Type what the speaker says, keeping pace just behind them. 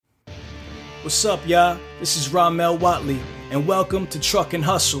What's up, y'all? This is Ramel Watley, and welcome to Truckin'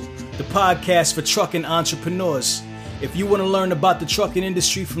 Hustle, the podcast for trucking entrepreneurs. If you want to learn about the trucking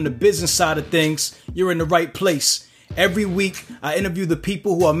industry from the business side of things, you're in the right place. Every week, I interview the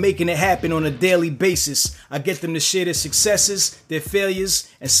people who are making it happen on a daily basis. I get them to share their successes, their failures,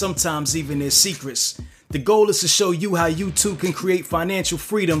 and sometimes even their secrets. The goal is to show you how you too can create financial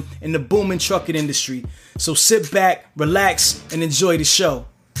freedom in the booming trucking industry. So sit back, relax, and enjoy the show.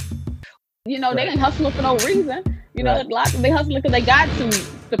 You know, they ain't hustling for no reason. You know, lots of they hustling because they got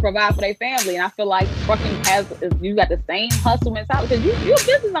to provide for their family. And I feel like trucking you got the same hustle mentality because you're a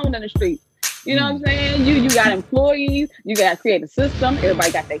business owner in the street. You know what I'm saying? You got employees. You got to create a system.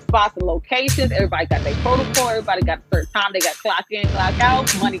 Everybody got their spots and locations. Everybody got their protocol. Everybody got a certain time. They got clock in, clock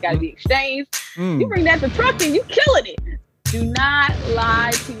out. Money got to be exchanged. You bring that to trucking, you killing it. Do not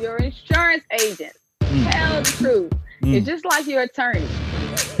lie to your insurance agent. Tell the truth. It's just like your attorney.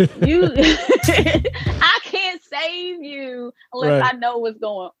 I can't save you unless I know what's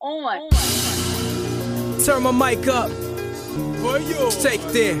going on. Turn my mic up. Take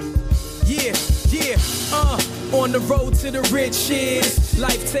there. Yeah. On the road to the riches.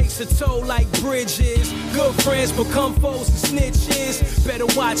 Life takes a toll like bridges. Good friends become foes and snitches. Better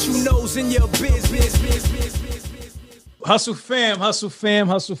watch who knows in your business. Hustle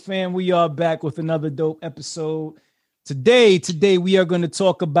fam. We are back with another dope episode. Today we are going to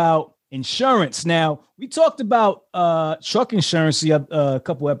talk about insurance. Now, we talked about truck insurance a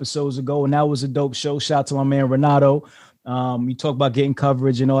couple episodes ago, and that was a dope show. Shout out to my man Renato. We talked about getting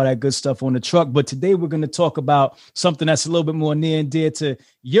coverage and all that good stuff on the truck. But today we're going to talk about something that's a little bit more near and dear to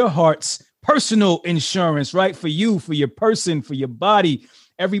your hearts, personal insurance, right? For you, for your person, for your body.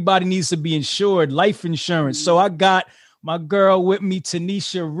 Everybody needs to be insured, life insurance. So I got my girl with me,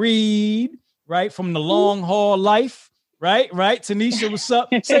 Tanisha Reed, right? From the Long Haul Life. Right. Tanisha, what's up?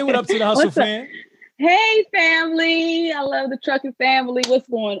 Say what up to the Hustle fam. Hey, family. I love the trucking family. What's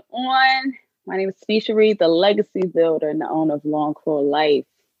going on? My name is Tanisha Reed, the legacy builder and the owner of Long Haul Life.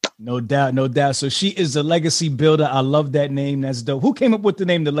 No doubt. So she is the legacy builder. I love that name. That's dope. Who came up with the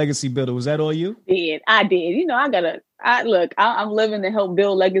name, the legacy builder? Was that all you? I did. You know, I'm living to help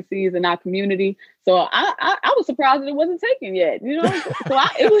build legacies in our community. So I was surprised that it wasn't taken yet. You know, so I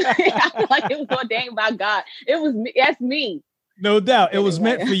feel like it was ordained by God. It was me. That's me. No doubt. It was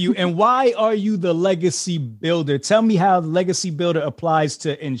meant for you. And why are you the legacy builder? Tell me how the legacy builder applies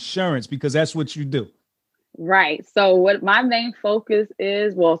to insurance, because that's what you do. Right. So what my main focus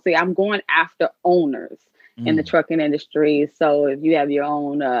is, I'm going after owners in the trucking industry. So if you have your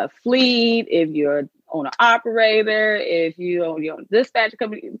own fleet, if you're owner operator, if you own your own dispatch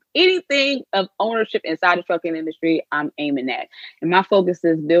company, anything of ownership inside the trucking industry, I'm aiming at. And my focus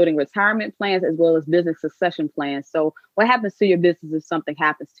is building retirement plans as well as business succession plans. So what happens to your business if something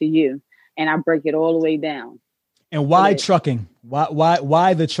happens to you? And I break it all the way down. And why trucking?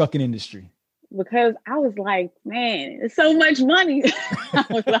 Why the trucking industry? Because I was like, man, it's so much money. I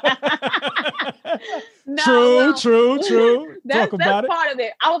was like, True. That's part of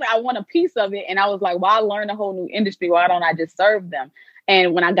it. I was like, I want a piece of it. And I was like, well, I learned a whole new industry. Why don't I just serve them?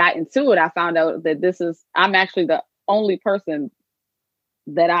 And when I got into it, I found out that I'm actually the only person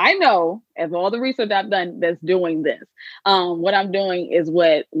that I know, as all the research I've done, that's doing this. What I'm doing is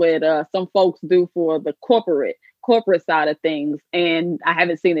what some folks do for the corporate side of things. And I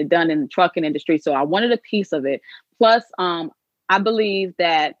haven't seen it done in the trucking industry. So I wanted a piece of it. Plus, I believe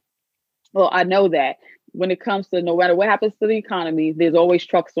that, I know that when it comes to no matter what happens to the economy, there's always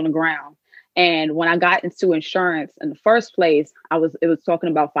trucks on the ground. And when I got into insurance in the first place, it was talking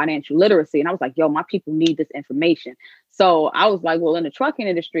about financial literacy. And I was like, my people need this information. So I was like, well, in the trucking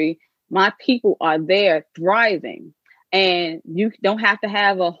industry, my people are there thriving. And you don't have to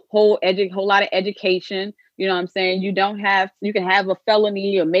have a whole lot of education. You know what I'm saying? You can have a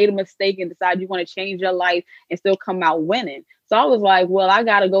felony or made a mistake and decide you want to change your life and still come out winning. So I was like, well, I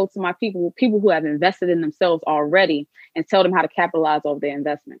got to go to my people who have invested in themselves already and tell them how to capitalize off their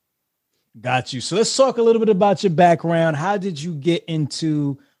investment. Got you. So let's talk a little bit about your background. How did you get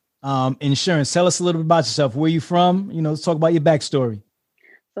into insurance? Tell us a little bit about yourself. Where you from? You know, let's talk about your backstory.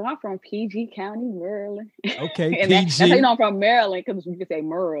 So I'm from PG County, Maryland. Okay, and PG. That's how you know I'm from Maryland, because you can say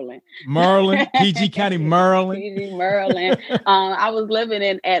Maryland. PG County, Maryland. PG, Maryland. I was living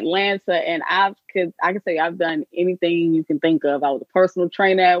in Atlanta, and I can say I've done anything you can think of. I was a personal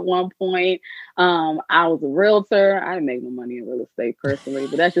trainer at one point. I was a realtor. I didn't make no money in real estate personally,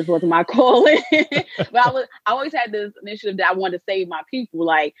 but that's just wasn't my calling. But I always had this initiative that I wanted to save my people.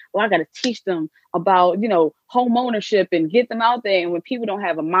 Like, I got to teach them about, home ownership and get them out there. And when people don't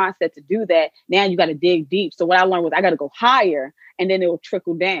have a mindset to do that, now you got to dig deep. So what I learned was I got to go higher, and then it will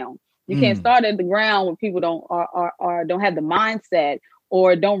trickle down. You can't start at the ground when people don't have the mindset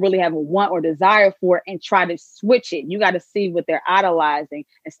or don't really have a want or desire for it and try to switch it. You got to see what they're idolizing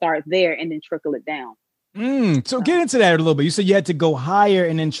and start there and then trickle it down. So get into that a little bit. You said you had to go higher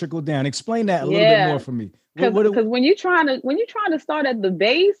and then trickle down. Explain that a little bit more for me. Because when you're trying to start at the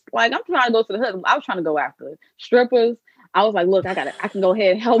base, like I'm trying to go to the hood. I was trying to go after strippers. I was like, look, I can go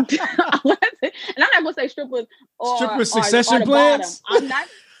ahead and help. And I'm not gonna say strippers or succession plans. I'm not.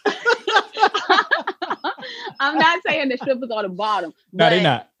 I'm not saying the strippers are the bottom. No, they're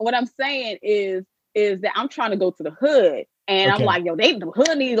not. What I'm saying is that I'm trying to go to the hood. And I'm like, yo, the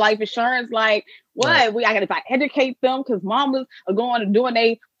hood need life insurance. Like, what? Right. I gotta educate them because mamas are going and doing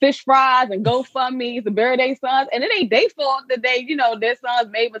they fish fries and GoFundMe's to bury their sons. And it ain't their fault that their sons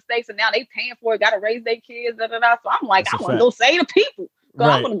made mistakes and now they paying for it, gotta raise their kids. So I'm like, I want to go say to people. So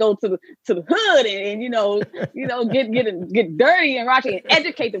I want to go to the hood and get dirty and ratchet and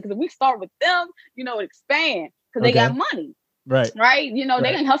educate them. Because if we start with them, expand because they got money. Right. They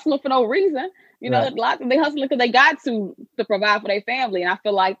ain't hustling for no reason. A lot of they hustling because they got to provide for their family. And I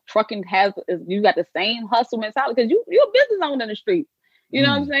feel like trucking you got the same hustle mentality because you're a business owner in the street. You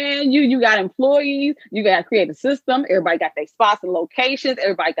know what I'm saying? You got employees, you got to create a system. Everybody got their spots and locations.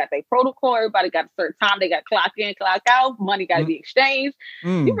 Everybody got their protocol. Everybody got a certain time. They got to clock in, clock out. Money got to be exchanged.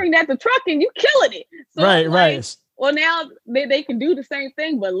 You bring that to trucking, you killing it. So right. Well, now they can do the same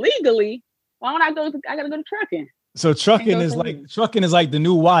thing, but legally, why don't I got to go to trucking. So trucking is like the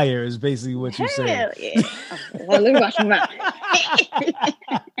new wire is basically what you're saying. Yeah. Well, let me watch my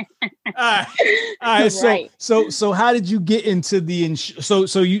All right. Right. So how did you get into the so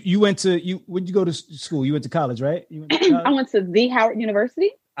you went to when you go to school? You went to college, right? I went to the Howard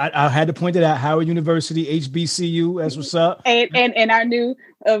University. I had to point it out. Howard University, HBCU. That's what's up. And our new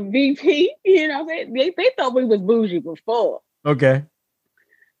VP. You know what I'm saying? They thought we was bougie before. Okay.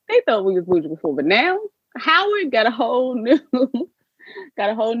 They thought we was bougie before, but now Howard got a whole new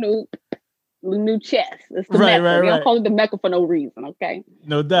chest. It's the Mecca. Right. We don't call it the Mecca for no reason, okay?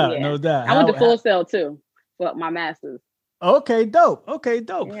 No doubt, no doubt. I went to Full Sail too for my master's. Okay, dope.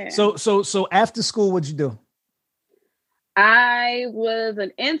 Yeah. So after school, what'd you do? I was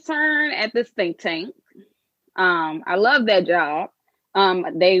an intern at this think tank. I love that job.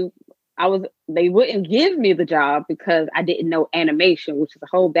 They wouldn't give me the job because I didn't know animation, which is a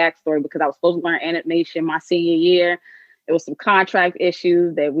whole backstory because I was supposed to learn animation my senior year. There was some contract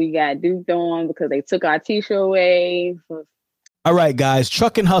issues that we got duped on because they took our teacher away. All right, guys,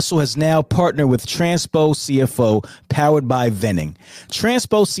 Truckin' Hustle has now partnered with Transpo CFO, powered by Venning.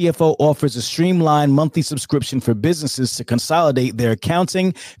 Transpo CFO offers a streamlined monthly subscription for businesses to consolidate their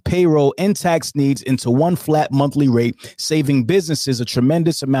accounting, payroll, and tax needs into one flat monthly rate, saving businesses a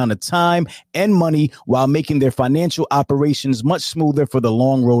tremendous amount of time and money while making their financial operations much smoother for the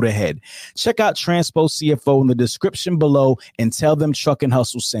long road ahead. Check out Transpo CFO in the description below and tell them Truckin'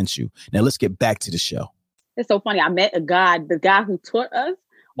 Hustle sent you. Now let's get back to the show. It's so funny. I met the guy who taught us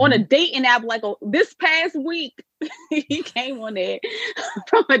on a dating app this past week. He came on there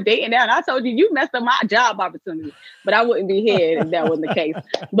from a dating app. And I told you messed up my job opportunity, but I wouldn't be here if that wasn't the case.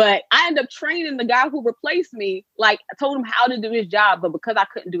 But I ended up training the guy who replaced me. I told him how to do his job, but because I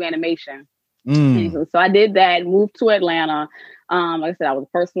couldn't do animation. So I did that, moved to Atlanta. Like I said, I was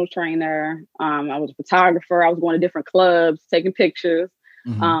a personal trainer. I was a photographer. I was going to different clubs, taking pictures.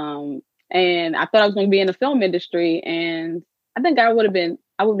 And I thought I was going to be in the film industry. And I think I would have been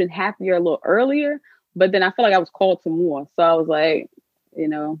happier a little earlier, but then I feel like I was called to more. So I was like,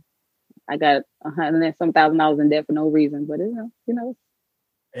 I got $100,000 in debt for no reason, but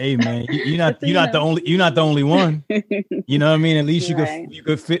Hey man, you're not the only one. You know what I mean? At least you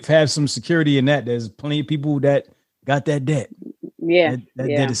could have some security in that. There's plenty of people that got that debt. Yeah,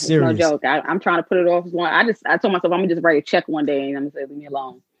 that is serious. No joke. I'm trying to put it off as long. I told myself I'm gonna just write a check one day and I'm gonna say leave me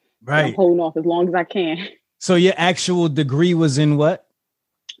alone. Right. I'm holding off as long as I can. So your actual degree was in what?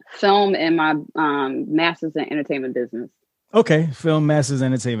 Film and my master's in entertainment business. Okay, film, master's,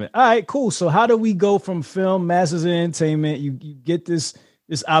 entertainment. All right, cool. So how do we go from film, master's, in entertainment? You get this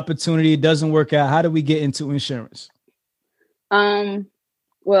opportunity, it doesn't work out. How do we get into insurance?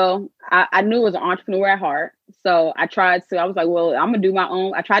 Well, I knew I was an entrepreneur at heart. So I was like, well, I'm going to do my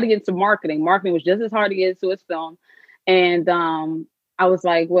own. I tried to get into marketing. Marketing was just as hard to get into as film. And I was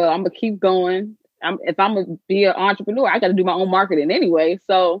like, well, I'm going to keep going. If I'm going to be an entrepreneur, I got to do my own marketing anyway.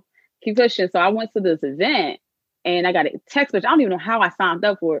 So keep pushing. So I went to this event and I got a text message. I don't even know how I signed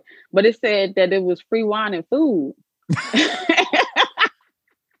up for it, but it said that it was free wine and food.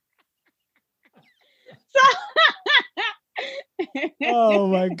 Oh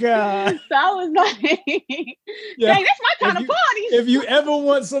my God. So I was like, yeah. dang, that's my kind of party. If you ever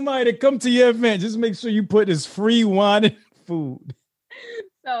want somebody to come to your event, just make sure you put this free wine and food.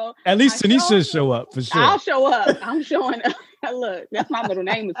 So at least Tanisha show up for sure. I'll show up. I'm showing up. Look, that's my middle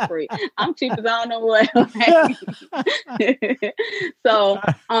name is free. I'm cheap as I don't know what. So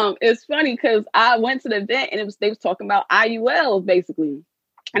it's funny because I went to the event and they was talking about IULs basically.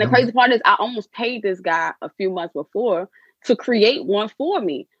 And the crazy part is I almost paid this guy a few months before to create one for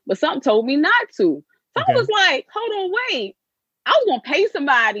me, but something told me not to. So I was like, hold on, wait. I was gonna pay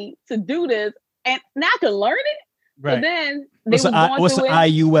somebody to do this and now I can learn it. Right. So then what's the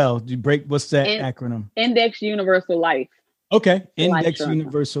IUL? Do you break what's that acronym? Index Universal Life. Okay. Index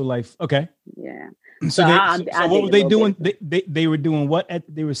Universal Life. Okay. Yeah. So what were they doing? They were doing what?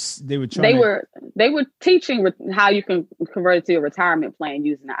 They were teaching how you can convert it to your retirement plan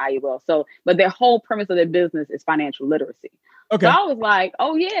using the IUL. So, but their whole premise of their business is financial literacy. Okay. So I was like,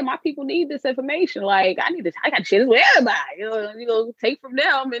 oh yeah, my people need this information. Like I got to share this with everybody. You know, take from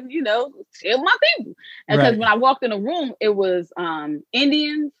them and share with my people. And because when I walked in the room, it was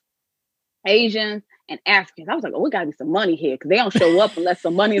Indians, Asians, and Africans. I was like, oh, we gotta be some money here because they don't show up unless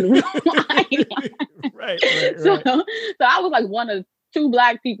some money in the room. right. So I was like one of two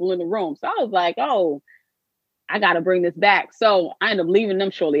Black people in the room. So I was like, oh, I gotta bring this back. So I ended up leaving them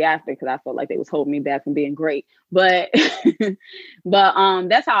shortly after because I felt like they was holding me back from being great. But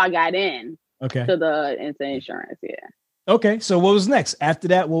that's how I got in. Okay. Into insurance. Yeah. Okay. So what was next? After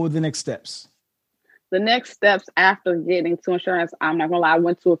that, what were the next steps? The next steps after getting to insurance, I'm not gonna lie, I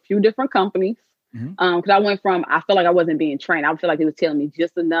went to a few different companies. Because I went from, I felt like I wasn't being trained. I feel like they was telling me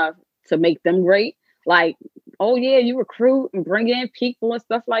just enough to make them great. Like, oh yeah, you recruit and bring in people and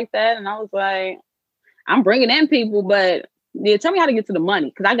stuff like that. And I was like, I'm bringing in people, but yeah, tell me how to get to the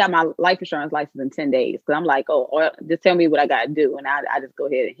money. Because I got my life insurance license in 10 days. Because I'm like, just tell me what I got to do. And I just go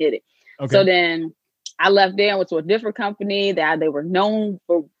ahead and hit it. Okay. So then I left there and went to a different company that they were known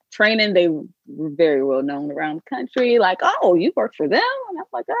for training. They were very well known around the country. Like, oh, you work for them? And I'm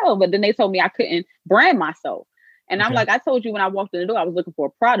like, oh, but then they told me I couldn't brand myself. And I'm like, I told you when I walked in the door, I was looking for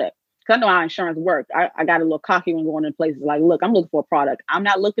a product. Because I know how insurance works. I got a little cocky when going in places like, look, I'm looking for a product. I'm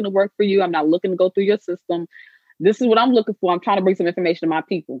not looking to work for you. I'm not looking to go through your system. This is what I'm looking for. I'm trying to bring some information to my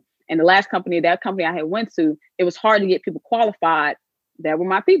people. And the last company, that company I had went to, it was hard to get people qualified that were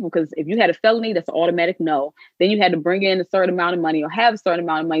my people. Because if you had a felony, that's an automatic no. Then you had to bring in a certain amount of money or have a certain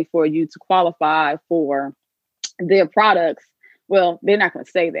amount of money for you to qualify for their products. Well, they're not going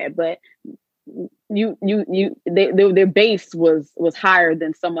to say that, but their base was higher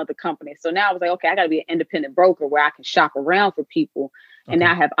than some other companies. So now I was like, okay, I got to be an independent broker where I can shop around for people. And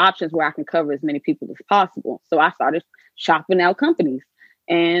now I have options where I can cover as many people as possible. So I started shopping out companies.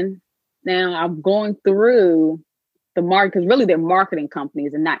 And now I'm going through the market, because really they're marketing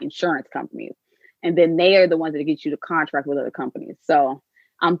companies and not insurance companies. And then they are the ones that get you to contract with other companies. So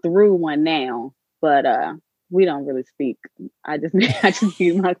I'm through one now, but we don't really speak. I really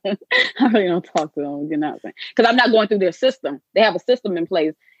don't talk to them, because I'm not going through their system. They have a system in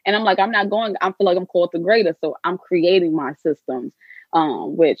place. And I'm like, I feel like I'm called to greater. So I'm creating my systems,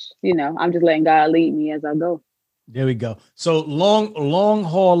 which, I'm just letting God lead me as I go. There we go. So long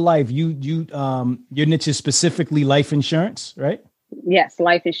haul life, your niche is specifically life insurance, right? Yes,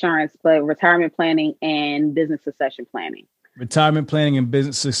 life insurance, but retirement planning and business succession planning. Retirement planning and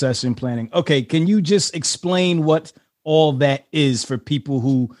business succession planning. Okay, can you just explain what all that is for people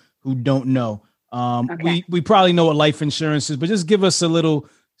who don't know? We probably know what life insurance is, but just give us a little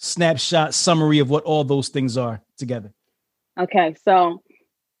snapshot summary of what all those things are together. Okay, so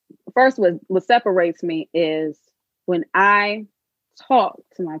first, what separates me is when I talk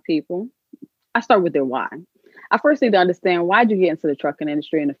to my people, I start with their why. I first need to understand, why did you get into the trucking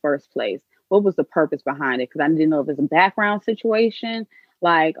industry in the first place? What was the purpose behind it? Because I didn't know if it was a background situation,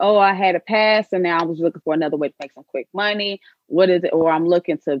 like, oh, I had a past and now I was looking for another way to make some quick money. What is it? Or I'm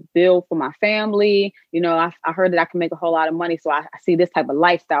looking to build for my family. I heard that I can make a whole lot of money. So I see this type of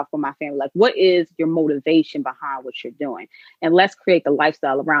lifestyle for my family. Like, what is your motivation behind what you're doing? And let's create the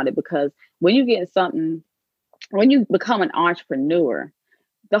lifestyle around it. Because when you become an entrepreneur,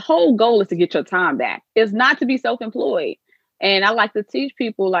 the whole goal is to get your time back. It's not to be self-employed. And I like to teach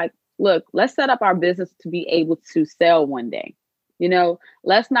people, like, look, let's set up our business to be able to sell one day.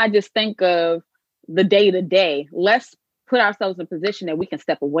 Let's not just think of the day to day. Let's put ourselves in a position that we can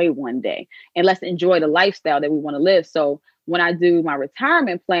step away one day, and let's enjoy the lifestyle that we want to live. So when I do my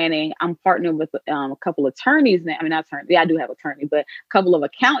retirement planning, I'm partnering with a couple of attorneys now. I mean, not attorney. Yeah, I do have an attorney, but a couple of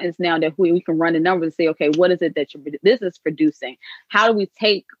accountants now that we can run the numbers and say, okay, what is it that your business is producing? How do we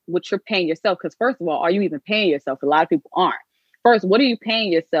take what you're paying yourself? Because first of all, are you even paying yourself? A lot of people aren't. first, what are you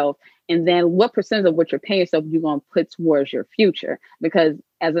paying yourself? And then what percentage of what you're paying yourself you're going to put towards your future? Because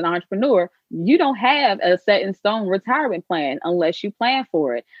as an entrepreneur, you don't have a set in stone retirement plan unless you plan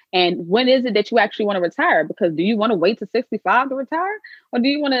for it. And when is it that you actually want to retire? Because do you want to wait to 65 to retire? Or do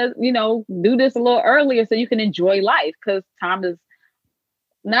you want to, do this a little earlier so you can enjoy life? Because time is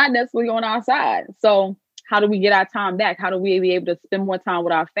not necessarily on our side. So how do we get our time back? How do we be able to spend more time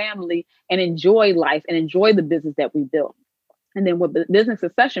with our family and enjoy life and enjoy the business that we built? And then with business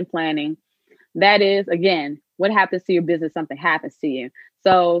succession planning, that is, again, what happens to your business? Something happens to you.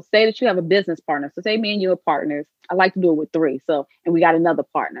 So say that you have a business partner. So say me and you are partners. I like to do it with 3. And we got another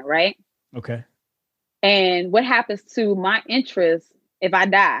partner, right? Okay. And what happens to my interest if I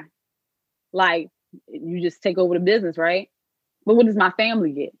die? Like, you just take over the business, right? But what does my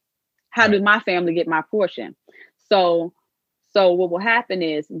family get? How does my family get my portion? So what will happen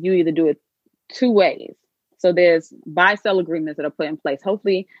is you either do it 2 ways. So there's buy-sell agreements that are put in place.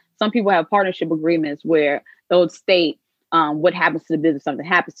 Hopefully, some people have partnership agreements where they'll state what happens to the business, something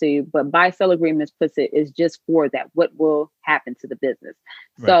happens to you. But buy-sell agreements puts it is just for that, what will happen to the business.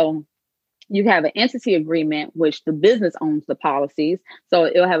 Right. So you have an entity agreement, which the business owns the policies. So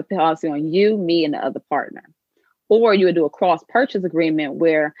it'll have a policy on you, me, and the other partner. Or you would do a cross-purchase agreement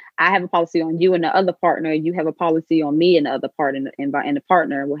where I have a policy on you and the other partner. You have a policy on me and the other partner, and the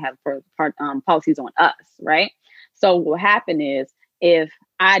partner will have policies on us, right? So what will happen is if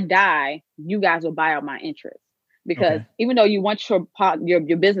I die, you guys will buy out my interest. Because even though you want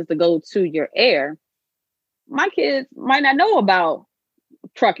your business to go to your heir, my kids might not know about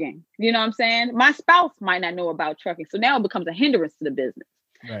trucking. You know what I'm saying? My spouse might not know about trucking. So now it becomes a hindrance to the business.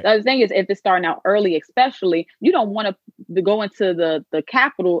 Right. The other thing is, if it's starting out early, especially, you don't want to go into the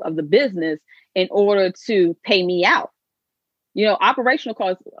capital of the business in order to pay me out. Operational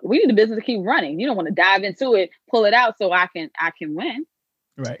costs, we need the business to keep running. You don't want to dive into it, pull it out so I can win.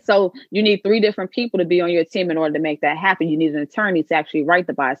 Right. So you need 3 different people to be on your team in order to make that happen. You need an attorney to actually write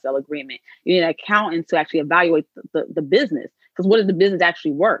the buy-sell agreement. You need an accountant to actually evaluate the business. Because what is the business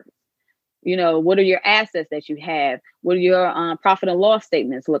actually worth? What are your assets that you have? What do your profit and loss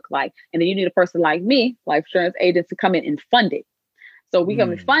statements look like? And then you need a person like me, life insurance agent, to come in and fund it. So we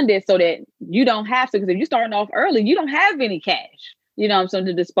come and fund it so that you don't have to, because if you're starting off early, you don't have any cash,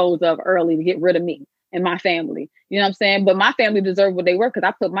 to dispose of early to get rid of me and my family. You know what I'm saying? But my family deserve what they were because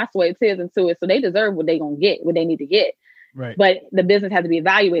I put my sweat and tears into it. So they deserve what they're going to get, what they need to get. Right. But the business has to be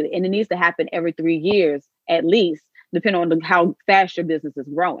evaluated, and it needs to happen every 3 years, at least, depending on how fast your business is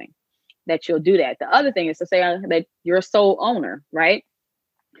growing. That you'll do that. The other thing is to say that you're a sole owner, right?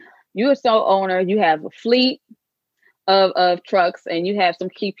 You're a sole owner. You have a fleet of trucks, and you have some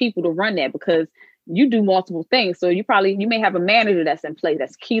key people to run that because you do multiple things. So you may have a manager that's in place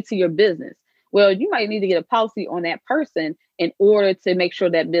that's key to your business. Well, you might need to get a policy on that person in order to make sure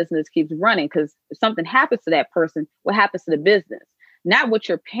that business keeps running. Because if something happens to that person, what happens to the business? Not what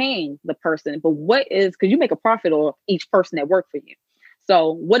you're paying the person, but because you make a profit on each person that works for you.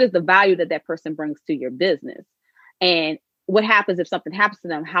 So what is the value that person brings to your business? And what happens if something happens to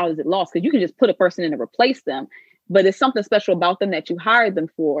them? How is it lost? Because you can just put a person in and replace them, but it's something special about them that you hired them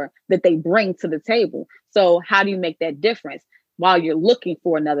for that they bring to the table. So how do you make that difference while you're looking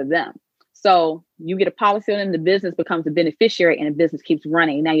for another them? So you get a policy on them, the business becomes a beneficiary, and the business keeps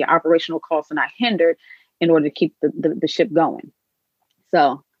running. Now your operational costs are not hindered in order to keep the ship going.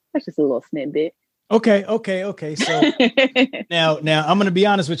 So that's just a little snippet. Okay. So now I'm going to be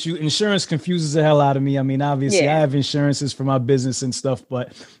honest with you. Insurance confuses the hell out of me. I mean, obviously I have insurances for my business and stuff,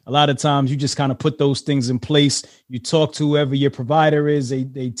 but a lot of times you just kind of put those things in place. You talk to whoever your provider is.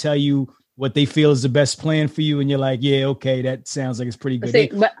 They tell you what they feel is the best plan for you. And you're like, yeah, okay, that sounds like it's pretty good.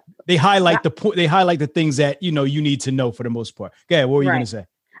 They highlight the things that, you need to know for the most part. Okay. What were you going to say?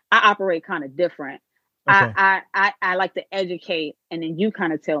 I operate kind of different. Okay. I like to educate, and then you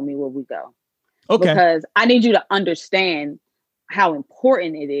kind of tell me where we go. Okay. Because I need you to understand how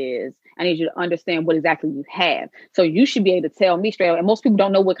important it is. I need you to understand what exactly you have. So you should be able to tell me straight up. And most people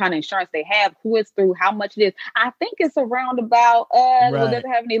don't know what kind of insurance they have, who it's through, how much it is. I think it's around about, well, does it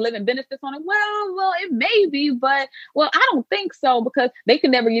have any living benefits on it? Well, it may be, but I don't think so, because they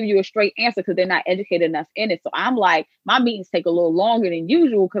can never give you a straight answer because they're not educated enough in it. So I'm like, my meetings take a little longer than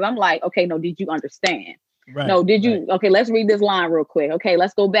usual because I'm like, okay, no, did you understand? Right, no, did you? Right. Okay, let's read this line real quick. Okay,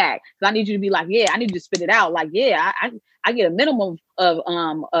 let's go back. Because I need you to be like, yeah, I need you to spit it out. Like, yeah, I get a minimum of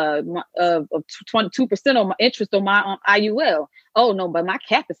 22% on my interest on my IUL. Oh no, but my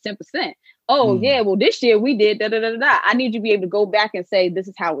cap is 10%. Oh yeah, well this year we did da da da da. I need you to be able to go back and say this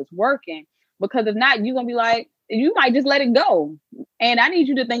is how it's working. Because if not, you're gonna be like, you might just let it go. And I need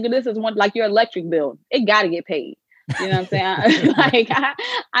you to think of this as one like your electric bill. It got to get paid. You know what I'm saying? Like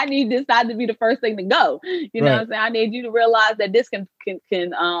I need this side to be the first thing to go. You know what I'm saying? I need you to realize that this can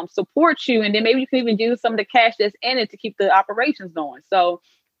support you, and then maybe you can even use some of the cash that's in it to keep the operations going. So,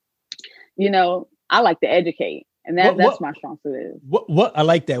 I like to educate. And that's my strong suit is. What I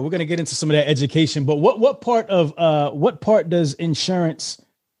like that. We're gonna get into some of that education, but what part does insurance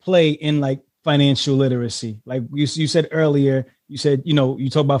play in like financial literacy? Like you said earlier, you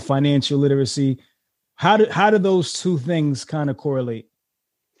talk about financial literacy. How do those two things kind of correlate?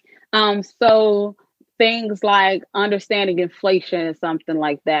 So things like understanding inflation and something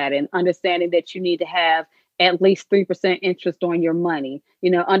like that, and understanding that you need to have at least 3% interest on your money,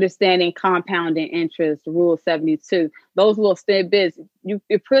 understanding compounding interest, Rule 72, those little tidbits, you're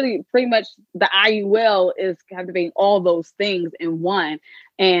pretty much the IUL is captivating all those things in one,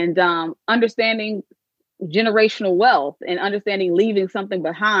 and understanding generational wealth and understanding leaving something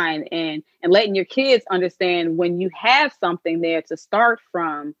behind and letting your kids understand when you have something there to start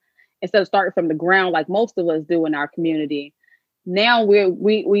from, instead of starting from the ground like most of us do in our community. Now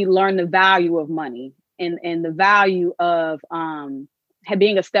we learn the value of money. And the value of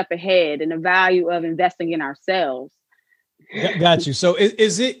being a step ahead, and the value of investing in ourselves. Got you. So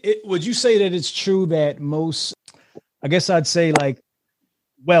would you say that it's true that most, I guess I'd say like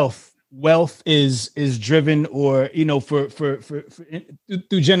wealth is driven, or, for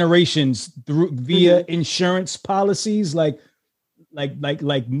through generations via insurance policies, like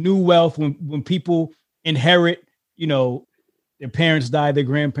new wealth when people inherit, their parents die, their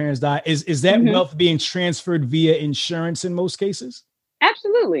grandparents die. Is that wealth being transferred via insurance in most cases?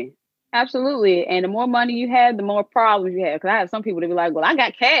 Absolutely. Absolutely. And the more money you have, the more problems you have. Because I have some people that be like, well, I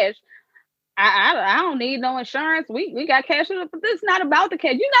got cash. I don't need no insurance. We got cash. But this is not about the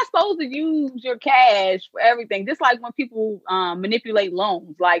cash. You're not supposed to use your cash for everything. Just like when people manipulate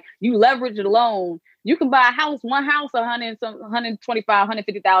loans, like you leverage a loan. You can buy one house, $125,000,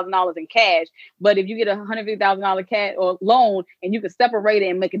 $150,000 in cash. But if you get a $150,000 cash or loan, and you can separate it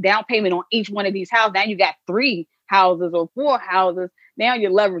and make a down payment on each one of these houses, now you got 3 houses or 4 houses. Now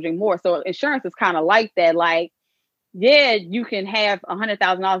you're leveraging more. So insurance is kind of like that. Like, yeah, you can have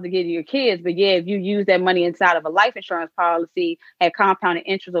 $100,000 to give to your kids, but yeah, if you use that money inside of a life insurance policy at compounded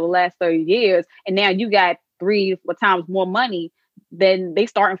interest over the last 30 years, and now you got 3 times more money, then they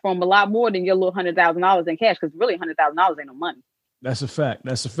starting from a lot more than your little $100,000 in cash, because really $100,000 ain't no money. That's a fact.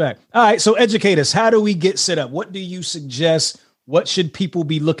 All right. So educate us. How do we get set up? What do you suggest? What should people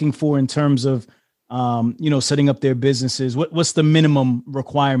be looking for in terms of, setting up their businesses? What's the minimum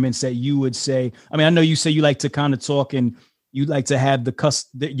requirements that you would say? I mean, I know you say you like to kind of talk and you like to have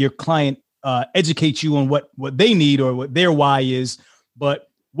your client educate you on what they need or what their why is, but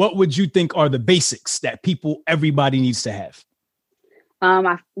what would you think are the basics that everybody needs to have?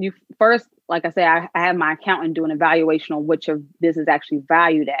 You first, like I said, I have my accountant do an evaluation on what your business actually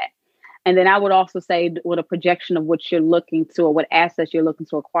valued at. And then I would also say with a projection of what you're looking to, or what assets you're looking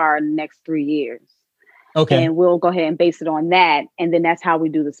to acquire in the next 3 years. Okay. And we'll go ahead and base it on that. And then that's how we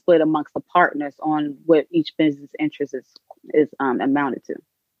do the split amongst the partners on what each business interest is amounted to.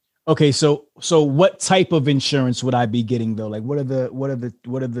 Okay. So what type of insurance would I be getting though? Like what's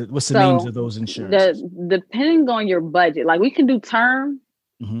the names of those insurances? Depending on your budget, like we can do term.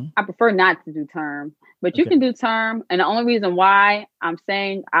 Mm-hmm. I prefer not to do term, but you can do term. And the only reason why I'm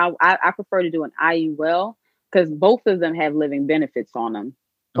saying I prefer to do an IUL, because both of them have living benefits on them.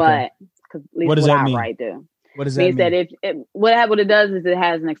 But because at least what does that mean? What does that mean? That what it does is it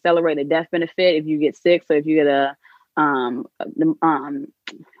has an accelerated death benefit if you get sick. So if you get a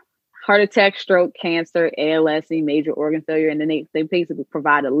heart attack, stroke, cancer, ALS, major organ failure, and then they basically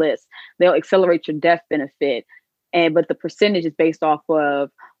provide a list. They'll accelerate your death benefit, but the percentage is based off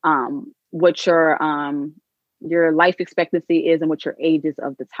of what your life expectancy is and what your age is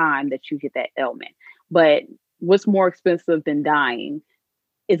of the time that you get that ailment. But what's more expensive than dying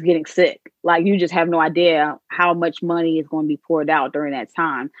is getting sick. Like you just have no idea how much money is going to be poured out during that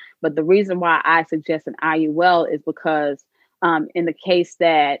time. But the reason why I suggest an IUL is because in the case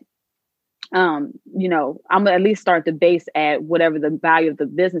that, I'm going to at least start the base at whatever the value of the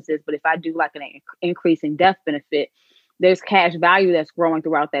business is. But if I do like an increase in death benefit, there's cash value that's growing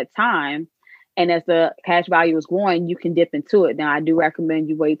throughout that time. And as the cash value is growing, you can dip into it. Now, I do recommend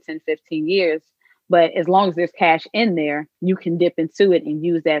you wait 10, 15 years. But as long as there's cash in there, you can dip into it and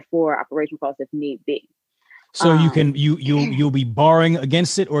use that for operation costs if need be. So you'll be borrowing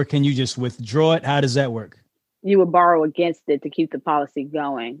against it, or can you just withdraw it? How does that work? You would borrow against it to keep the policy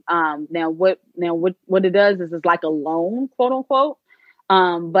going. Now what it does is it's like a loan, quote unquote.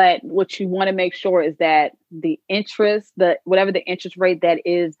 But what you want to make sure is that the interest, whatever the interest rate that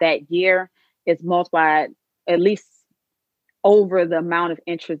is that year, is multiplied at least over the amount of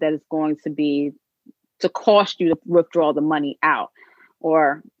interest that it's going to be to cost you to withdraw the money out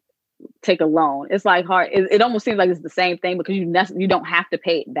or take a loan. It's like hard. It almost seems like it's the same thing because you don't have to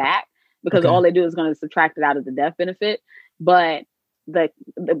pay it back because all they do is going to subtract it out of the death benefit. But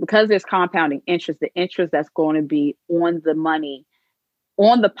because there's compounding interest, the interest that's going to be on the money,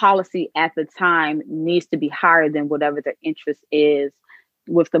 on the policy at the time needs to be higher than whatever the interest is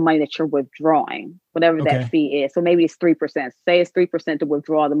with the money that you're withdrawing, whatever that fee is. So maybe it's 3%. Say it's 3% to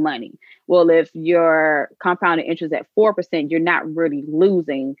withdraw the money. Well, if your compounded interest at 4%, you're not really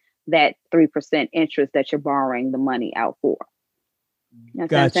losing that 3% interest that you're borrowing the money out for. You know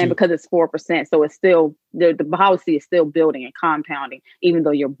what I'm saying? Because it's 4%. So it's still, the policy is still building and compounding, even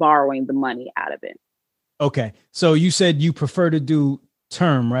though you're borrowing the money out of it. Okay. So you said you prefer to do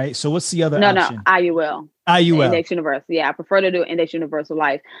term, right? So what's the other option? No, IUL. Index Universal. Yeah, I prefer to do Index Universal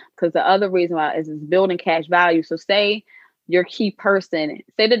Life because the other reason why is it's building cash value. So say your key person,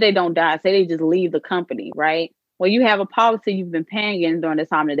 say that they don't die, say they just leave the company, right? Well, you have a policy you've been paying in during the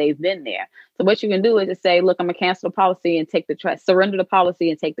time that they've been there. So what you can do is just say, look, I'm gonna cancel the policy and take surrender the policy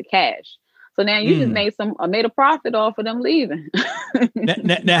and take the cash. So now you just made a profit off of them leaving.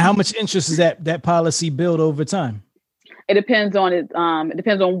 now, how much interest is that policy build over time? It depends on it. It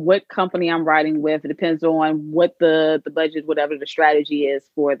depends on what company I'm writing with. It depends on what the budget, whatever the strategy is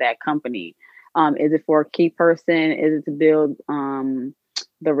for that company. Is it for a key person? Is it to build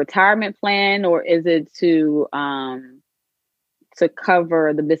the retirement plan, or is it to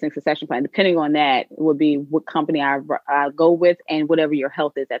cover the business succession plan? Depending on that, it would be what company I go with and whatever your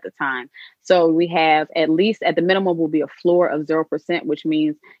health is at the time. So we have at least at the minimum will be a floor of 0%, which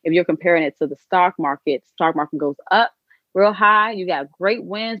means if you're comparing it to the stock market goes up real high. You got great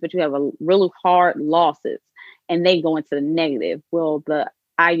wins, but you have a really hard losses, and they go into the negative. Well, the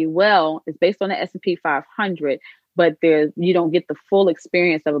IUL is based on the S&P 500. But you don't get the full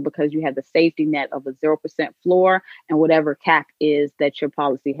experience of it because you have the safety net of a 0% floor and whatever cap is that your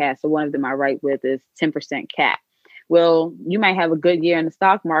policy has. So one of them I write with is 10% cap. Well, you might have a good year in the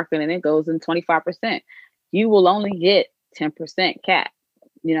stock market and it goes in 25%. You will only get 10% cap,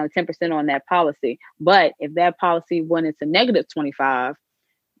 10% on that policy. But if that policy went into negative 25,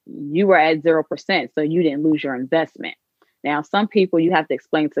 you were at 0%. So you didn't lose your investment. Now, some people you have to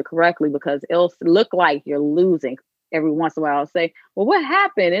explain to correctly because it'll look like you're losing. Every once in a while, I'll say, well, what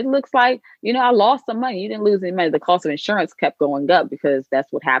happened? It looks like, I lost some money. You didn't lose any money. The cost of insurance kept going up because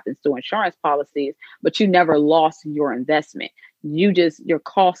that's what happens to insurance policies, but you never lost your investment. Your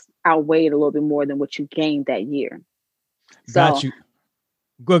costs outweighed a little bit more than what you gained that year. Got you.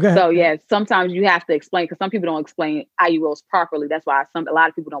 Go ahead. So yeah, sometimes you have to explain because some people don't explain IULs properly. That's why a lot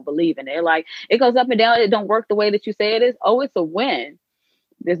of people don't believe in it. They're like, it goes up and down. It don't work the way that you say it is. Oh, it's a win.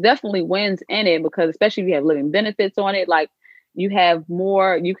 There's definitely wins in it because especially if you have living benefits on it, like you have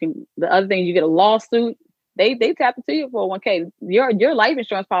more, the other thing, you get a lawsuit. They tap into your 401k. Your life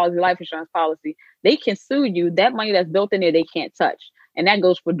insurance policy, they can sue you. That money that's built in there, they can't touch. And that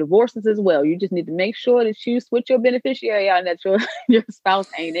goes for divorces as well. You just need to make sure that you switch your beneficiary out and that your spouse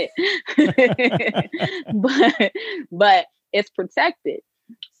ain't it. but it's protected.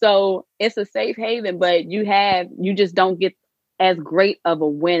 So it's a safe haven, but you just don't get as great of a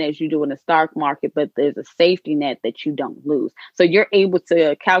win as you do in the stock market, but there's a safety net that you don't lose. So you're able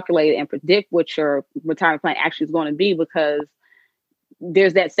to calculate and predict what your retirement plan actually is going to be because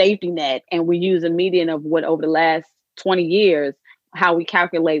there's that safety net. And we use a median of what over the last 20 years, how we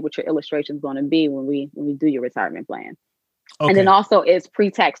calculate what your illustration is going to be when we do your retirement plan. Okay. And then also it's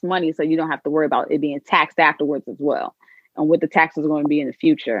pre-tax money, so you don't have to worry about it being taxed afterwards as well. And what the taxes are going to be in the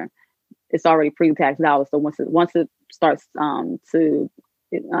future, it's already pre-tax dollars. So once it starts to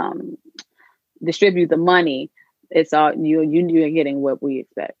distribute the money, it's all you're getting what we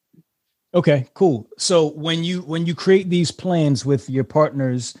expect. Okay, cool. So when you create these plans with your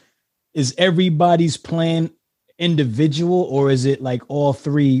partners, is everybody's plan individual, or is it like all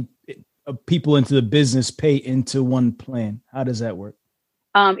three people into the business pay into one plan? How does that work?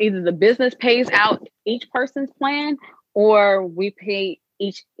 Either the business pays out each person's plan, or we pay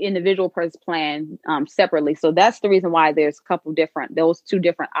each individual person's plan separately. So that's the reason why there's those two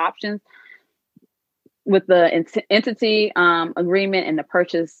different options with the entity agreement and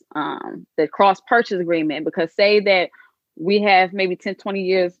the cross purchase agreement. Because say that we have maybe 10, 20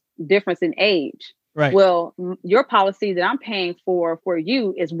 years difference in age. Right. Well, your policy that I'm paying for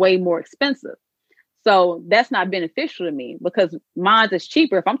you is way more expensive. So that's not beneficial to me because mine is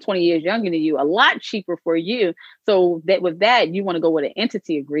cheaper. If I'm 20 years younger than you, a lot cheaper for you. So that with that, you want to go with an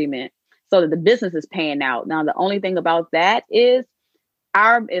entity agreement so that the business is paying out. Now, the only thing about that is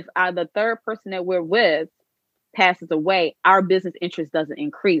the third person that we're with, passes away, our business interest doesn't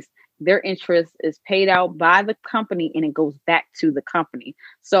increase. Their interest is paid out by the company and it goes back to the company.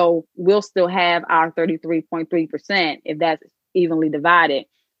 So we'll still have our 33.3%. If that's evenly divided,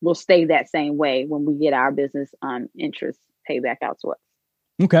 we'll stay that same way when we get our business interest paid back out to us.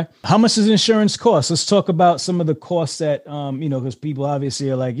 Okay. How much does insurance cost? Let's talk about some of the costs that, because people obviously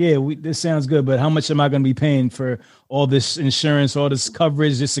are like, yeah, this sounds good, but how much am I going to be paying for all this insurance, all this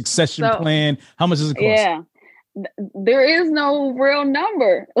coverage, this succession plan? How much does it cost? Yeah. There is no real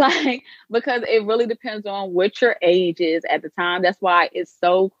number, because it really depends on what your age is at the time. That's why it's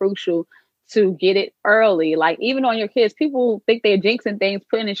so crucial to get it early. Like even on your kids, people think they're jinxing things,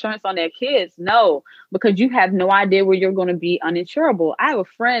 putting insurance on their kids. No, because you have no idea where you're going to be uninsurable. I have a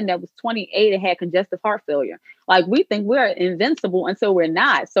friend that was 28 and had congestive heart failure. Like we think we're invincible until we're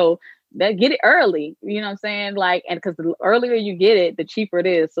not. So get it early. You know what I'm saying? And because the earlier you get it, the cheaper it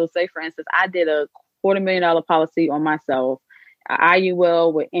is. So say for instance, I did a $250,000 policy on myself,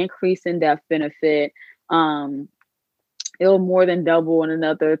 IUL with increase in death benefit. It'll more than double in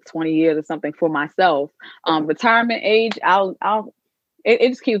another 20 years or something for myself. Retirement age, it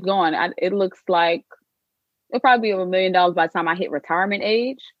just keeps going. It looks like it'll probably be over $1 million by the time I hit retirement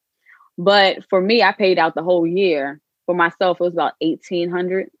age. But for me, I paid out the whole year. For myself, it was about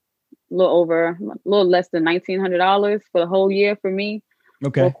 $1,800, a little less than $1,900 for the whole year for me.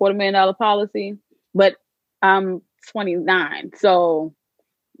 Okay. For a $250,000 policy. But I'm 29, so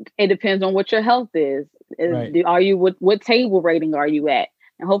it depends on what your health is. Right. Are you what table rating are you at?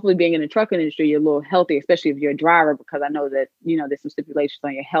 And hopefully, being in the trucking industry, you're a little healthier, especially if you're a driver, because I know that there's some stipulations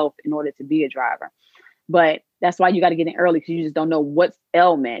on your health in order to be a driver. But that's why you got to get in early, because you just don't know what's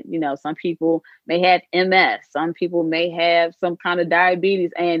ailment. Some people may have MS. Some people may have some kind of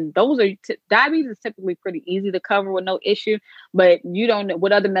diabetes. And those are diabetes is typically pretty easy to cover with no issue. But you don't know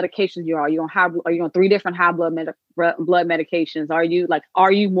what other medications you are. Are you on 3 different high blood medications? Are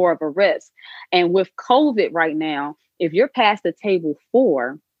you more of a risk? And with COVID right now, if you're past the table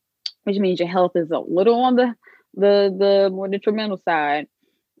 4, which means your health is a little on the more detrimental side,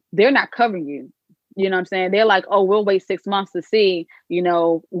 they're not covering you. You know what I'm saying? They're like, oh, we'll wait 6 months to see,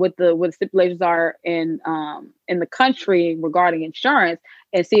 what the stipulations are in the country regarding insurance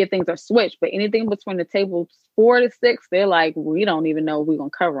and see if things are switched. But anything between the tables 4 to 6, they're like, we don't even know if we're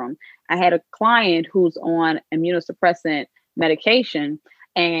going to cover them. I had a client who's on immunosuppressant medication,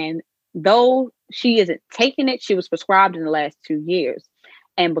 and though she isn't taking it, she was prescribed in the last 2 years.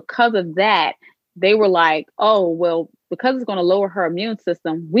 And because of that, they were like, oh, well, because it's going to lower her immune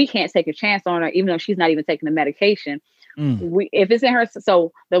system, we can't take a chance on her, even though she's not even taking the medication. If it's in her.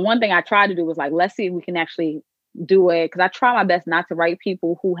 So the one thing I tried to do was let's see if we can actually do it. Because I try my best not to write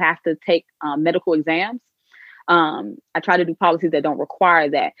people who have to take medical exams. I try to do policies that don't require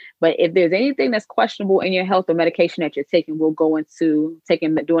that. But if there's anything that's questionable in your health or medication that you're taking, we'll go into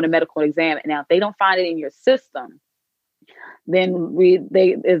doing a medical exam. And now if they don't find it in your system, then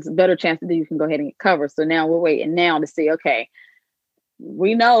there's a better chance that you can go ahead and get covered. So now we're waiting now to see, okay,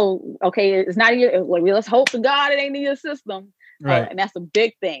 we know, okay, it's not in your, let's hope to God it ain't in your system. Right. And that's a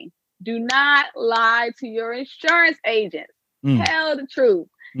big thing. Do not lie to your insurance agent. Tell the truth.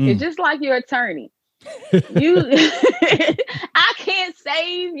 It's just like your attorney. I can't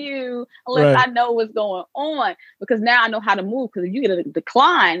save you unless I know what's going on, because now I know how to move. Because if you get a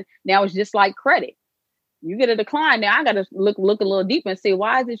decline, now it's just like credit. You get a decline, now I got to look a little deeper and see,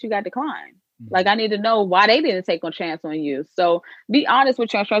 why is it you got declined? I need to know why they didn't take a chance on you. So be honest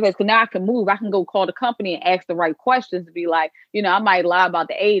with your insurance, because now I can move. I can go call the company and ask the right questions to be like, I might lie about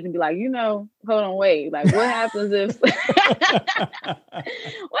the age and be like, hold on, wait. What happens if, what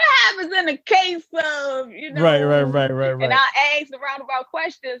happens in the case of, Right. And I ask the roundabout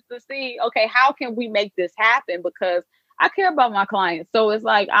questions to see, okay, how can we make this happen? Because I care about my clients. So it's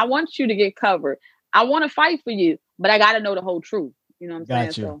like, I want you to get covered. I want to fight for you, but I got to know the whole truth. You know what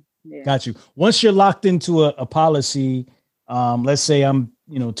I'm saying? So, yeah. Got you. Once you're locked into a policy, let's say I'm,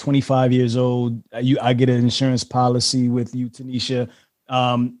 25 years old, I get an insurance policy with you, Tanisha.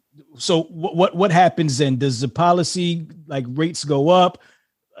 So what happens then? Does the policy rates go up?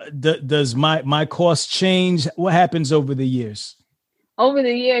 Does my cost change? What happens over the years? Over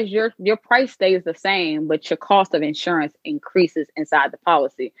the years, your price stays the same, but your cost of insurance increases inside the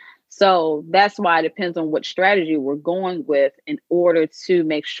policy. So that's why it depends on what strategy we're going with in order to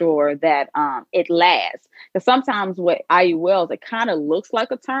make sure that it lasts. Because sometimes with IULs, it kind of looks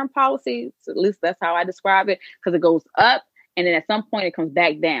like a term policy. So at least that's how I describe it, because it goes up and then at some point it comes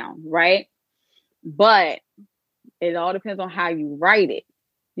back down, right? But it all depends on how you write it.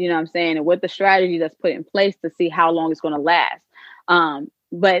 You know what I'm saying? And what the strategy that's put in place to see how long it's going to last.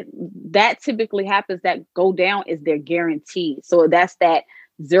 but that typically happens. That go down is their guarantee. So that's that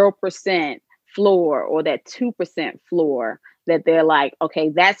 0% floor or that 2% floor that they're like, okay,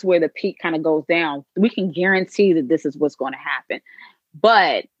 that's where the peak kind of goes down. We can guarantee that this is what's going to happen.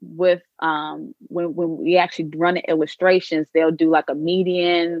 But with when we actually run the illustrations, they'll do like a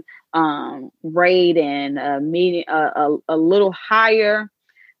median rate and a little higher,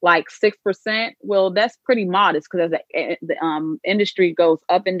 like 6%. Well, that's pretty modest because as the industry goes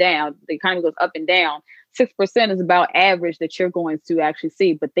up and down, the economy goes up and down. 6% is about average that you're going to actually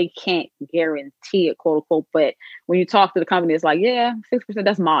see, but they can't guarantee it, quote unquote. But when you talk to the company, it's like, yeah, 6%,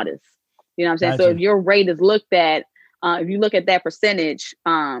 that's modest. You know what I'm saying? Gotcha. So if your rate is looked at, if you look at that percentage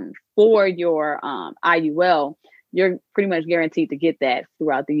for your IUL, you're pretty much guaranteed to get that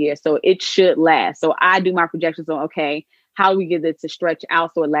throughout the year. So it should last. So I do my projections on, okay, how do we get it to stretch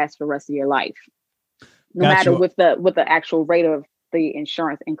out so it lasts for the rest of your life? No matter with the actual rate of the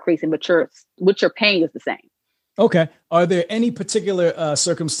insurance increasing, but what you're paying is the same. Okay. Are there any particular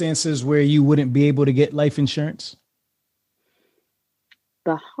circumstances where you wouldn't be able to get life insurance?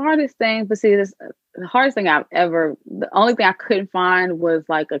 The hardest thing, the hardest thing the only thing I couldn't find was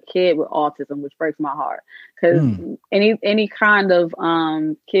like a kid with autism, which breaks my heart. Because any kind of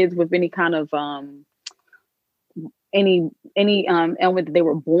kids with any kind of any ailment that they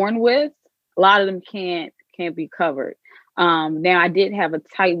were born with, a lot of them can't be covered. Now I did have a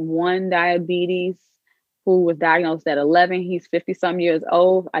type 1 diabetes who was diagnosed at 11. He's 50 some years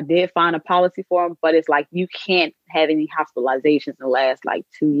old. I did find a policy for him, but it's like, you can't have any hospitalizations in the last like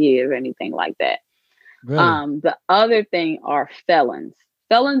 2 years or anything like that. Really? The other thing are felons.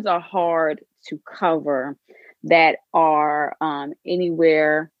 Felons are hard to cover that are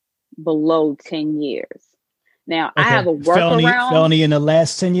anywhere below 10 years. Now, okay. I have a workaround. Felony in the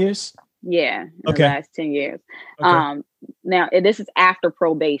last 10 years? Yeah, in the last 10 years. Okay. Now, this is after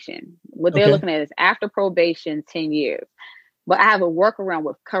probation. What they're looking at is after probation, 10 years. But I have a workaround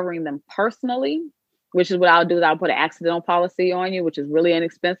with covering them personally, which is what I'll do. Is I'll put an accidental policy on you, which is really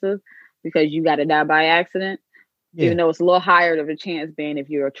inexpensive because you got to die by accident, even though it's a little higher of a chance being if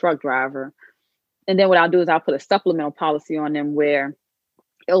you're a truck driver. And then what I'll do is I'll put a supplemental policy on them where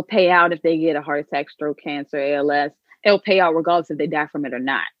it'll pay out if they get a heart attack, stroke, cancer, ALS. It'll pay out regardless if they die from it or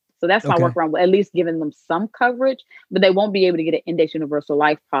not. So that's my workaround, at least giving them some coverage, but they won't be able to get an index universal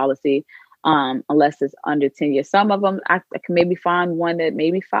life policy unless it's under 10 years. Some of them, I can maybe find one that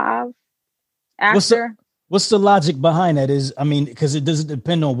maybe 5 after. What's the logic behind that? Because it doesn't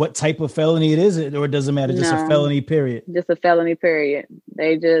depend on what type of felony it is, or it doesn't matter, just a felony period? Just a felony period.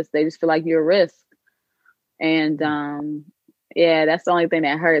 They just feel like you're a risk. And that's the only thing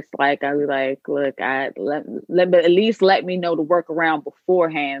that hurts. Like, I was like, look, but at least let me know the workaround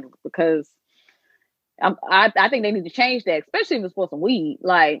beforehand, because I think they need to change that, especially if it's for some weed.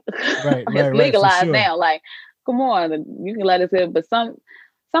 Like, it's legalized now. Like, come on, you can let us in. But some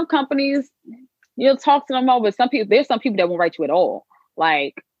companies, you'll talk to them over. There's some people that won't write you at all.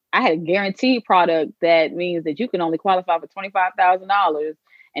 Like, I had a guaranteed product that means that you can only qualify for $25,000,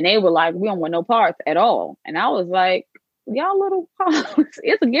 and they were like, we don't want no parts at all. And I was like, y'all little punks,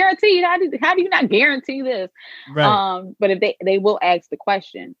 it's a guaranteed. How do you not guarantee this? Right. But if they will ask the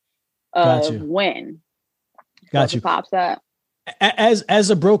question of when. Got you. Pops up. As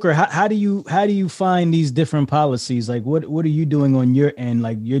a broker, how do you find these different policies? Like, what are you doing on your end,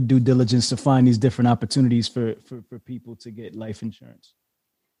 like your due diligence to find these different opportunities for people to get life insurance?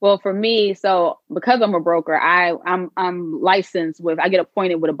 Well, for me, so because I'm a broker, I'm licensed I get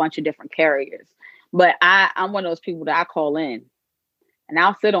appointed with a bunch of different carriers. But I'm one of those people that I call in and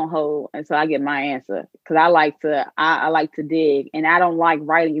I'll sit on hold until I get my answer, because I like to dig, and I don't like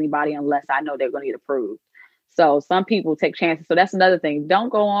writing anybody unless I know they're going to get approved. So some people take chances. So that's another thing. Don't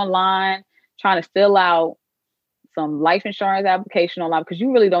go online trying to fill out some life insurance application online, because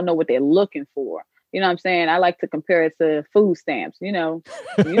you really don't know what they're looking for. You know what I'm saying? I like to compare it to food stamps. You know,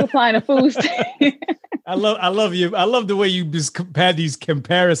 you applying a food stamp. I love you. I love the way you just had these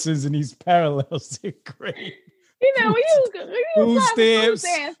comparisons and these parallels. They're great. You know, when you food stamps,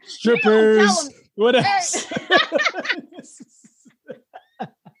 strippers, what else?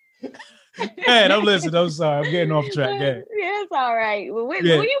 Man, I'm listening. I'm sorry. I'm getting off track. Yeah, it's all right. When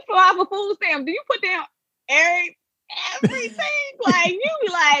you fly for food stamps, do you put down everything? Like, you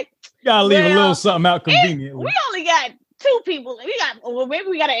be like, gotta leave a little something out conveniently. We only got 2 people. Maybe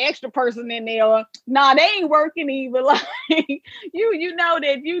we got an extra person in there. Or, nah, they ain't working either. Like, you know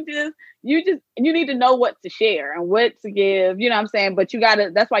that you need to know what to share and what to give. You know what I'm saying? But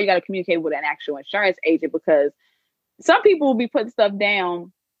that's why you gotta communicate with an actual insurance agent, because some people will be putting stuff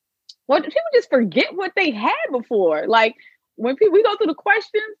down. People just forget what they had before. Like, when we go through the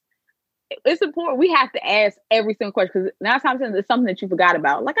questions, it's important. We have to ask every single question because 9 times 10 it's something that you forgot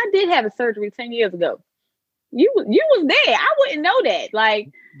about. Like I did have a surgery 10 years ago. You was there. I wouldn't know that.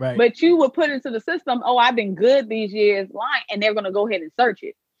 Like, right. But you would put into the system, oh, I've been good these years, lying, and they're gonna go ahead and search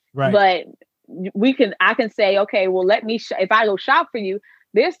it. Right. But I can say, okay, well, let me if I go shop for you,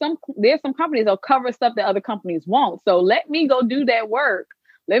 there's some companies that'll cover stuff that other companies won't. So let me go do that work.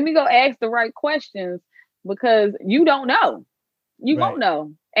 Let me go ask the right questions because you don't know. You won't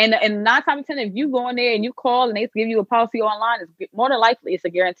know. And 9 times 10, if you go in there and you call and they give you a policy online, it's more than likely it's a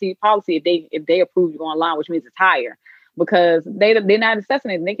guaranteed policy if they approve you online, which means it's higher because they're not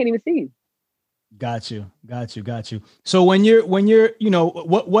assessing it and they can't even see you. Got you. So when you're,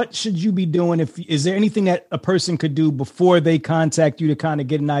 what should you be doing? Is there anything that a person could do before they contact you to kind of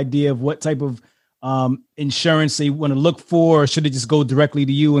get an idea of what type of insurance they want to look for, or should it just go directly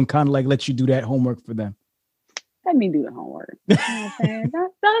to you and kind of like let you do that homework for them? Let me do the homework. You know what I'm saying?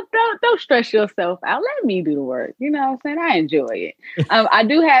 Don't stress yourself out. Let me do the work. You know what I'm saying? I enjoy it. I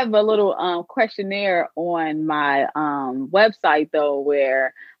do have a little questionnaire on my website though,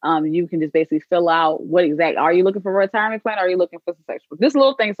 where you can just basically fill out what exactly are you looking for a retirement plan? Or are you looking for succession? This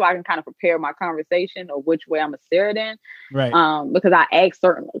little thing so I can kind of prepare my conversation or which way I'm gonna steer it in. Right. Because I ask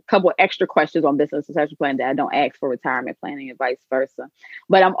a couple of extra questions on business succession plan that I don't ask for retirement planning and vice versa.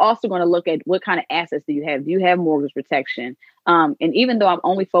 But I'm also going to look at what kind of assets do you have? Do you have mortgage protection? And even though I'm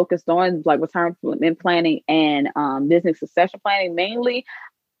only focused on like retirement planning and business succession planning mainly,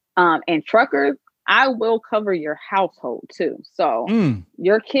 and truckers, I will cover your household too. So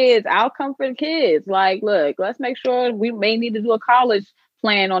your kids, I'll come for the kids. Like, look, let's make sure we may need to do a college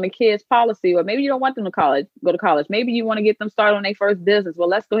plan on the kids' policy, or maybe you don't want them to go to college. Maybe you want to get them started on their first business. Well,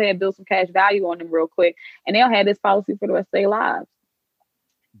 let's go ahead and build some cash value on them real quick, and they'll have this policy for the rest of their lives.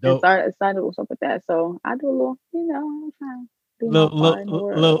 Started what's up with that. So I do a little, I'm trying to do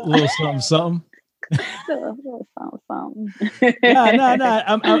little something. Something.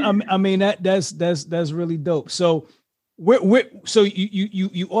 No. I mean that's really dope. So so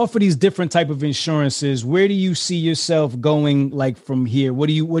you offer these different type of insurances. Where do you see yourself going like from here? What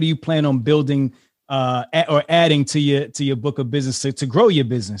do you plan on building or adding to your book of business to grow your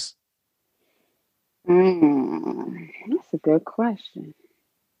business? That's a good question.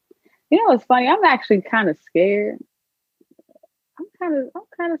 It's funny. I'm actually kind of scared. I'm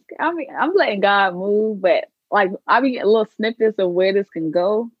kind of scared. I mean, I'm letting God move, but like I be getting little snippets of where this can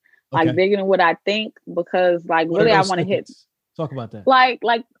go, like bigger than what I think, because like what really I want to hit. Talk about that. Like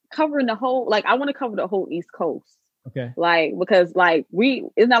covering the whole, like I want to cover the whole East Coast. Okay. Like, because like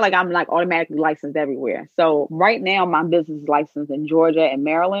it's not like I'm like automatically licensed everywhere. So right now my business is licensed in Georgia and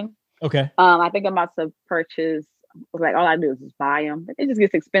Maryland. Okay. I think I'm about to purchase, like all I do is just buy them. It just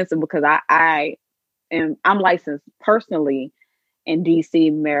gets expensive because I'm licensed personally in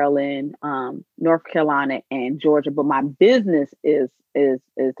DC, Maryland, North Carolina, and Georgia, but my business is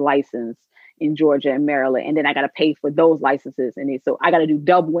licensed in Georgia and Maryland, and then I got to pay for those licenses, and so I got to do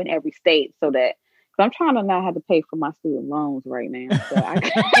double in every state so that. So I'm trying to not have to pay for my student loans right now.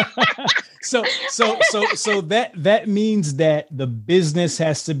 So so that means that the business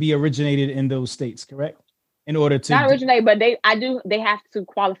has to be originated in those states, correct? In order to not originate, but they have to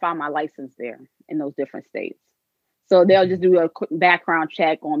qualify my license there in those different states. So they'll just do a quick background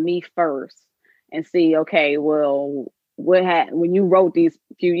check on me first and see, okay, well, when you wrote these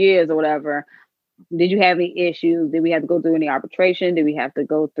few years or whatever, did you have any issues? Did we have to go through any arbitration? Did we have to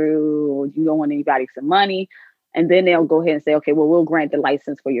go through, or you don't want anybody some money? And then they'll go ahead and say, okay, well, we'll grant the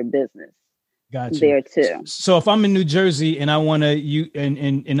license for your business. Gotcha. There too. So if I'm in New Jersey and I want to,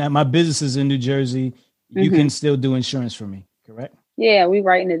 and my business is in New Jersey, you can still do insurance for me, correct? Yeah, we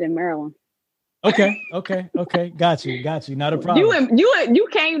writing it in Maryland. Okay. Got you. Not a problem. You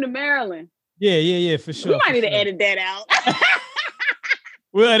came to Maryland. Yeah, for sure. We might need to edit that out.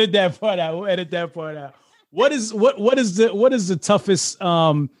 We'll edit that part out. What is the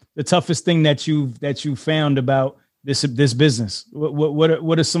toughest thing that you found about this business?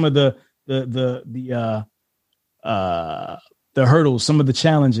 What are some of the hurdles, some of the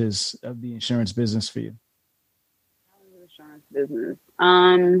challenges of the insurance business for you? Insurance business.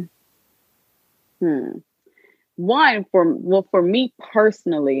 One, for me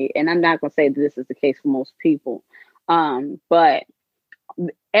personally, and I'm not going to say that this is the case for most people, but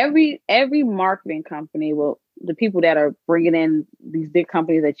every marketing company the people that are bringing in these big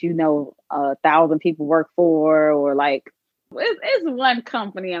companies that 1,000 people work for, or like It's one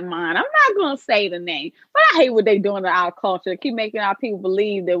company in mind. I'm not going to say the name, but I hate what they doing to our culture. Keep making our people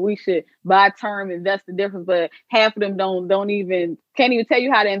believe that we should buy term, invest the difference, but half of them can't even tell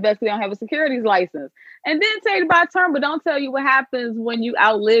you how to invest. They don't have a securities license. And then tell you to buy term, but don't tell you what happens when you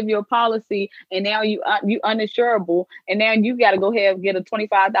outlive your policy and now you uninsurable, and now you got to go ahead and get a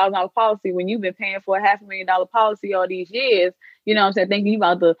 $25,000 policy when you've been paying for a $500,000 policy all these years. You know what I'm saying? Thinking you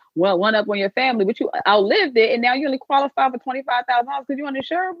about to one up on your family, but you outlived it, and now you only qualify for $25,000 because you're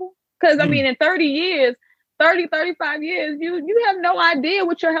uninsurable. Because I mean, in 35 years, you have no idea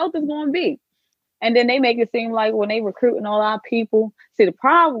what your health is going to be. And then they make it seem like when they recruiting all our people. See, the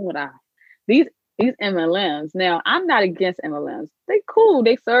problem with these MLMs. Now, I'm not against MLMs. They cool.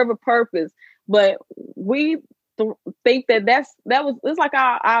 They serve a purpose, but we think it's like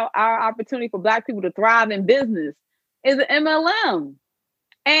our opportunity for Black people to thrive in business is an MLM.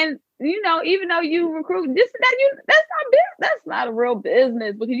 And even though you recruit that's not a real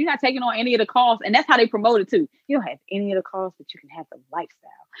business, because you're not taking on any of the costs. And that's how they promote it too. You don't have any of the costs, but you can have the lifestyle.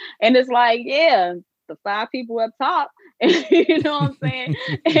 And it's like, yeah, the 5 people up top, you know what I'm saying?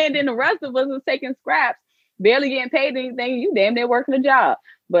 And then the rest of us is taking scraps, barely getting paid anything. You damn near working a job.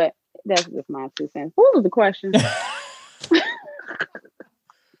 But that's just my 2 cents. What was the question?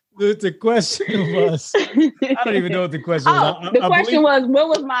 The question was, I don't even know what the question was. The question was, what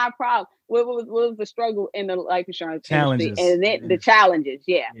was my problem? What was the struggle in the life insurance challenges industry? And then the challenges,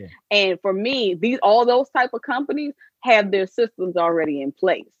 yeah. And for me, all those type of companies have their systems already in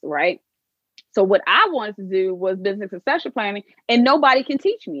place, right? So what I wanted to do was business succession planning, and nobody can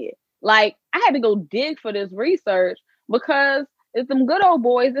teach me it. Like, I had to go dig for this research because it's some good old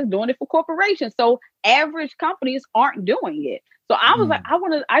boys that's doing it for corporations. So average companies aren't doing it. So I was like,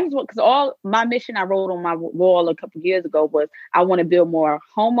 because all my mission I wrote on my wall a couple of years ago was I want to build more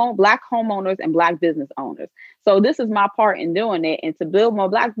Black homeowners and Black business owners. So this is my part in doing it. And to build more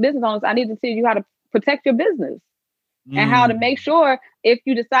Black business owners, I need to teach you how to protect your business and how to make sure if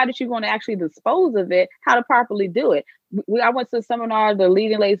you decide that you're going to actually dispose of it, how to properly do it. I went to a seminar, the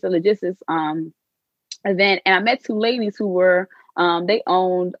Leading Ladies of Logistics event, and I met 2 ladies who were, they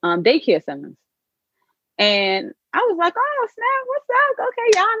owned daycare centers. And I was like, oh, snap, what's up?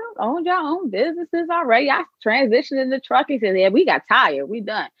 Okay, y'all own your own businesses already. I transitioned into trucking. Said, yeah, we got tired. We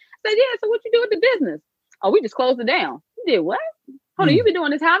done. I said, yeah, so what you do with the business? Oh, we just closed it down. You did what? Hold on, you've been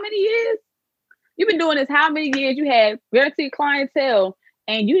doing this how many years? You've been doing this how many years? You had guaranteed clientele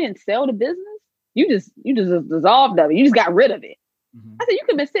and you didn't sell the business? You just dissolved of it. You just got rid of it. Mm-hmm. I said, you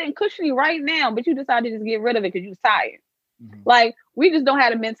could have been sitting cushiony right now, but you decided to just get rid of it because you was tired. Mm-hmm. Like, we just don't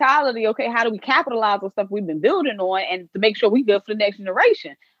have the mentality, okay, how do we capitalize on stuff we've been building on and to make sure we good for the next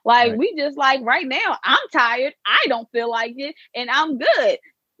generation? Like, we just like, right now, I'm tired. I don't feel like it and I'm good.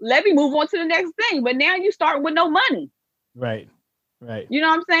 Let me move on to the next thing. But now you start with no money. Right. You know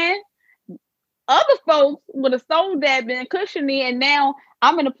what I'm saying? Other folks would have sold that, been cushiony, and now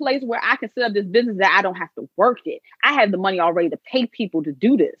I'm in a place where I can set up this business that I don't have to work it. I have the money already to pay people to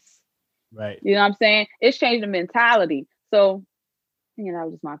do this. Right. You know what I'm saying? It's changed the mentality. So, that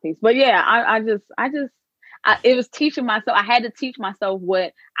was just my piece. But yeah, it was teaching myself. I had to teach myself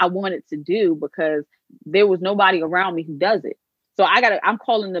what I wanted to do because there was nobody around me who does it. So I'm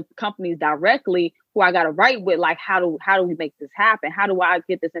calling the companies directly who I got to write with, like, how do we make this happen? How do I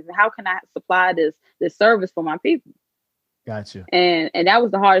get this? How can I supply this service for my people? Gotcha. And that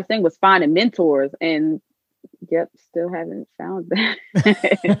was the hardest thing, was finding mentors. And still haven't found that.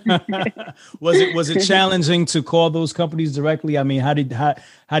 Was it challenging to call those companies directly? I mean, how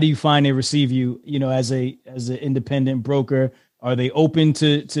do you find they receive you, as an independent broker? Are they open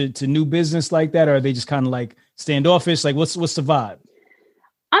to new business like that? Or are they just kind of like standoffish? Like, what's the vibe?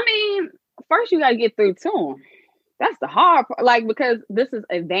 I mean, first you got to get through to them. That's the hard part. Like, because this is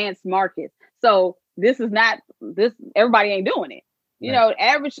advanced market. So everybody ain't doing it. You know,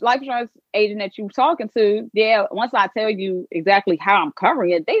 average life insurance agent that you're talking to, once I tell you exactly how I'm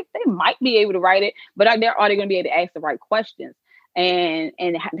covering it, they might be able to write it, but are they going to be able to ask the right questions? And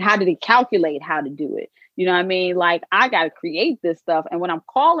how do they calculate how to do it? You know what I mean? Like, I got to create this stuff. And when I'm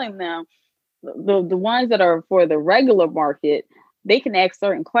calling them, the ones that are for the regular market, they can ask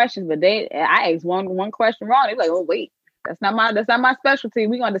certain questions, but I ask one question wrong. They're like, oh, wait, that's not my specialty.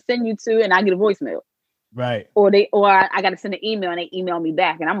 We're going to send you to, and I get a voicemail. Right. Or I got to send an email and they email me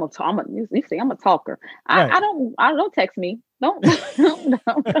back, and I'm a talker. Right. I don't text me. Don't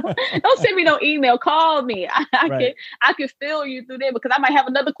send me no email. Call me. I can feel you through there because I might have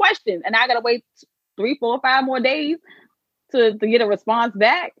another question and I got to wait 3, 4, 5 more days to get a response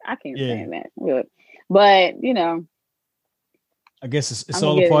back. I can't stand that. But I guess it's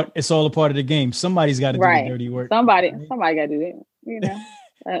all a part. It's all a part of the game. Somebody's got to do the dirty work. Somebody got to do it. You know.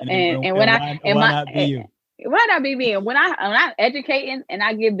 Why not be me? And when I'm educating and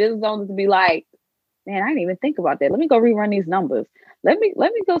I get business owners to be like, man, I didn't even think about that. Let me go rerun these numbers. Let me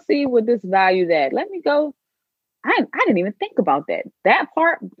go see what this value at. Let me go. I didn't even think about that. That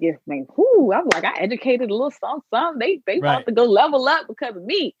part, yeah, man. Whoo, I'm like, I educated a little something. They want to go level up because of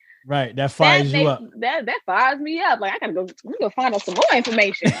me. Right. That fires you up. That fires me up. Like, let me go find out some more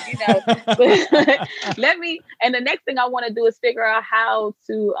information, you know. And the next thing I want to do is figure out how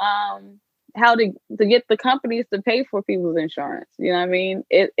to get the companies to pay for people's insurance. You know what I mean?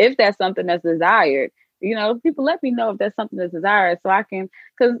 If that's something that's desired, you know, people let me know if that's something that's desired so I can,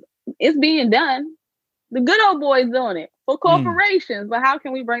 because it's being done. The good old boys doing it for corporations, but how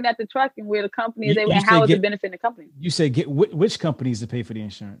can we bring that to trucking where the company is able, and how is it benefiting the company? You say get which companies to pay for the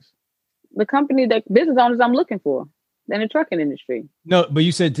insurance? The company, the business owners I'm looking for in the trucking industry. No, but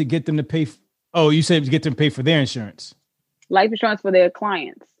you said to get them to pay. You said to get them to pay for their insurance. Life insurance for their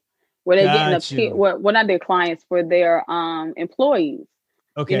clients. Where they're getting not their clients, for their employees.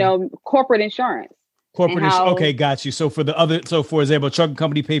 Okay. You know, corporate insurance. Okay, got you. So for example, a trucking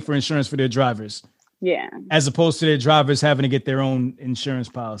company pay for insurance for their drivers. Yeah. As opposed to their drivers having to get their own insurance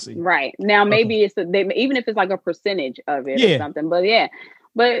policy. Right. Now, maybe even if it's like a percentage of it or something, but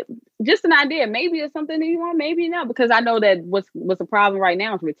just an idea. Maybe it's something that you want, maybe not, because I know that what's a problem right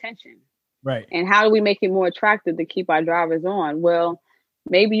now is retention. Right. And how do we make it more attractive to keep our drivers on? Well,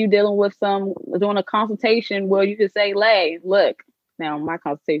 maybe you're dealing with doing a consultation where you could say, look, now my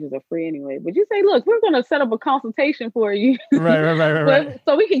consultations are free anyway, but you say, look, we're going to set up a consultation for you. Right.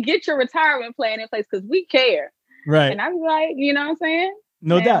 So we can get your retirement plan in place because we care. Right. And I'm like, you know what I'm saying?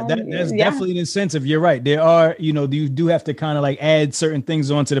 No doubt. That's definitely an incentive. You're right. There are, you do have to kind of like add certain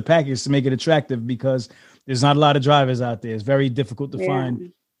things onto the package to make it attractive because there's not a lot of drivers out there. It's very difficult to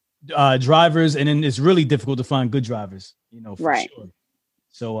find drivers. And then it's really difficult to find good drivers, for sure.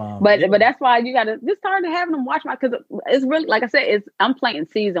 So, but that's why you got to just start having them watch because it's really, like I said, I'm planting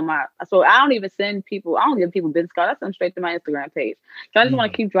seeds on so I don't even give people business cards. I send them straight to my Instagram page. So I just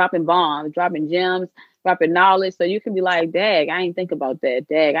want to keep dropping bombs, dropping gems, dropping knowledge. So you can be like, dag, I ain't think about that.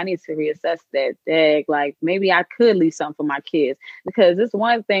 Dag, I need to reassess that. Dag, like maybe I could leave something for my kids because it's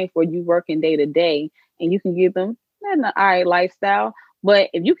one thing for you working day to day and you can give them an all right lifestyle. But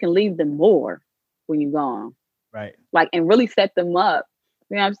if you can leave them more when you're gone, right? Like, and really set them up.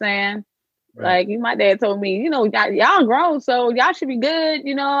 You know what I'm saying? Right. Like my dad told me, y'all grown, so y'all should be good.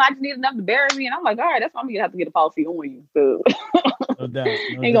 I just need enough to bury me. And I'm like, all right, that's why I'm going to have to get a policy on you. So. No doubt.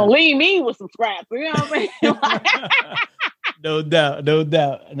 Ain't going to leave me with some scraps. You know what I'm saying? No doubt.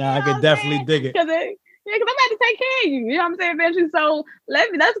 Now I can definitely dig it. Because I'm going to have to take care of you. You know what I'm saying, eventually? So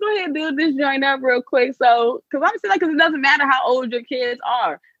let's go ahead and do this joint up real quick. So, because I'm saying, because it doesn't matter how old your kids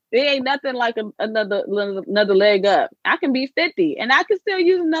are. There ain't nothing like another leg up. I can be 50 and I can still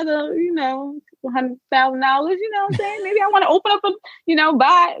use another, $100,000. You know what I'm saying? Maybe I want to open up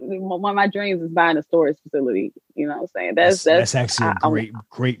buy. One of my dreams is buying a storage facility. You know what I'm saying? That's actually a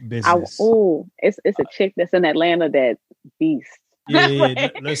great business. It's a chick that's in Atlanta that beast. Yeah.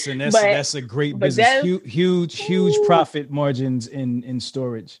 Listen, that's a great business. Huge profit margins in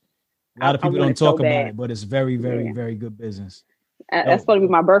storage. A lot of people don't talk about it, but it's very, very, very good business. That's supposed to be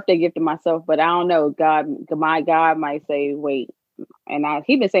my birthday gift to myself, but I don't know. My God might say, wait. And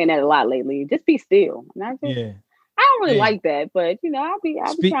he's been saying that a lot lately. Just be still. And I don't really like that, but I'll be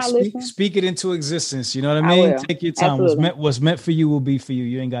trying to listen. Speak it into existence. You know what I mean? Take your time. What's meant for you will be for you.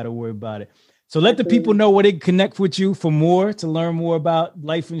 You ain't got to worry about it. So let the people know where they can connect with you for more, to learn more about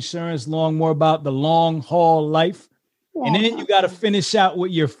life insurance, more about the long haul life. Yeah. And then you got to finish out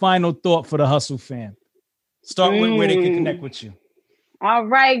with your final thought for the Hustle fam. Start with where they can connect with you. All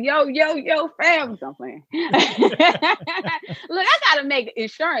right, yo, fam. I'm playing. Look, I gotta make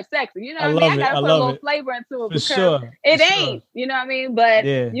insurance sexy. You know what I mean? I gotta put a little flavor into it because it ain't. You know what I mean? But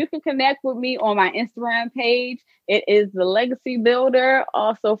you can connect with me on my Instagram page. It is The Legacy Builder.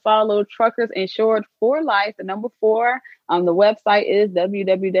 Also follow Truckers Insured for Life, the number 4. The website is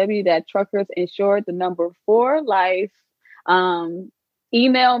www.truckersinsured4life.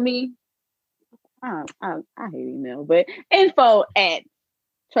 Email me. I hate email, but info at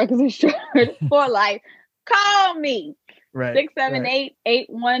Truckers Insured for Life. Call me. Right.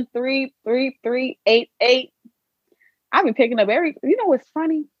 678-813-3388. I've been picking up what's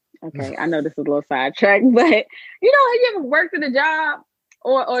funny? Okay, I know this is a little sidetrack, but have you ever worked at a job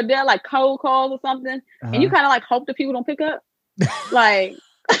or they're like cold calls or something, and you kind of like hope that people don't pick up? Like,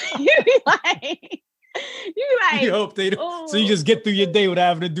 you be like, You like, you hope they don't. So you just get through your day without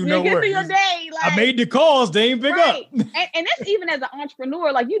having to do no work. Get through your day. Like, I made the calls, they ain't pick up. And that's even as an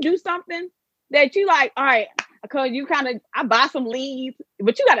entrepreneur, like you do something that you like, all right, because you I buy some leads,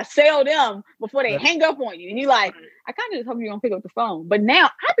 but you got to sell them before they hang up on you. And you like, I kind of just hope you don't pick up the phone. But now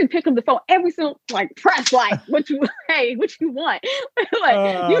I've been picking up the phone every single, like, press, like, what you want?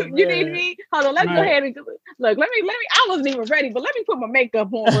 Like, you need me? Hold on, let's go ahead and look, let me, I wasn't even ready, but let me put my makeup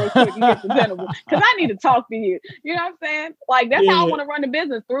on real quick and get presentable because I need to talk to you. You know what I'm saying? Like, that's how I want to run the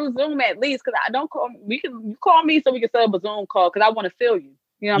business, through Zoom at least, because I don't call, you call me so we can set up a Zoom call because I want to feel you.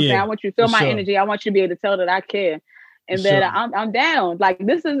 You know what I'm saying? I want you to feel my energy. I want you to be able to tell that I care and that I'm down. Like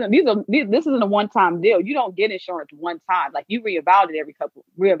this isn't a one-time deal. You don't get insurance one time. Like you reevaluate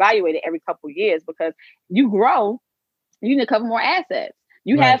it every couple of years because you grow. You need to cover more assets.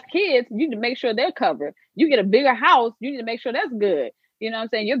 You have kids. You need to make sure they're covered. You get a bigger house. You need to make sure that's good. You know what I'm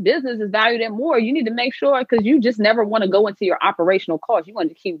saying? Your business is valued at more. You need to make sure because you just never want to go into your operational costs. You want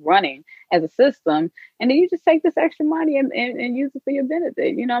to keep running as a system. And then you just take this extra money and use it for your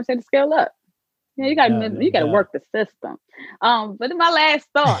benefit. You know what I'm saying? To scale up. You gotta work the system. But then my last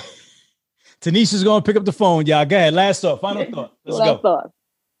thought. Tanisha's gonna pick up the phone, y'all. Go ahead. Last thought. Final thought. Last thought.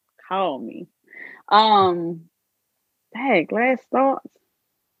 Call me. Last thoughts.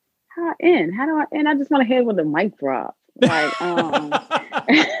 How do I end? I just want to head with the mic drop. Like,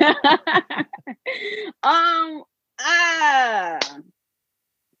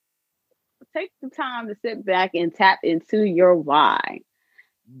 take the time to sit back and tap into your why.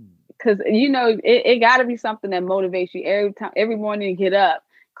 Because, you know, it got to be something that motivates you every morning you get up,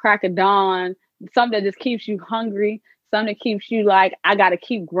 crack of dawn, something that just keeps you hungry, something that keeps you like, I got to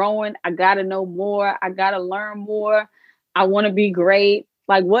keep growing. I got to know more. I got to learn more. I want to be great.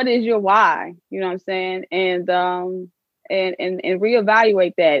 Like, what is your why? You know what I'm saying? And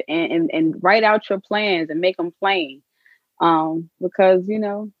reevaluate that and write out your plans and make them plain. Because, you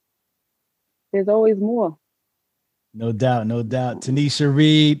know, there's always more. No doubt. Tanisha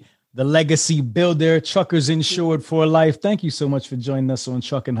Reed, the legacy builder, Truckers Insured for Life. Thank you so much for joining us on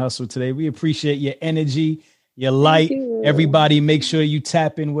Truck and Hustle today. We appreciate your energy, your light. Everybody, make sure you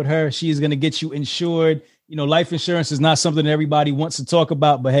tap in with her. She is going to get you insured. You know, life insurance is not something that everybody wants to talk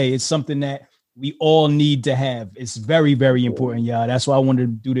about, but hey, it's something that we all need to have. It's very, very important, y'all. That's why I wanted to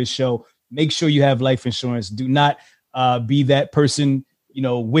do this show. Make sure you have life insurance. Do not be that person, you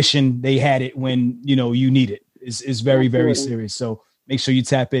know, wishing they had it when, you know, you need it. It's very, very serious. So make sure you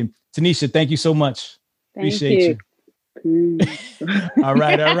tap in. Tanisha, thank you so much. Appreciate you. All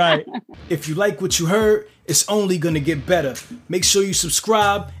right. If you like what you heard, it's only going to get better. Make sure you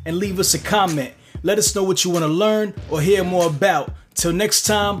subscribe and leave us a comment. Let us know what you want to learn or hear more about. Till next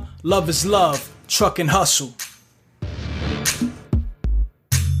time, love is love. Truck and Hustle.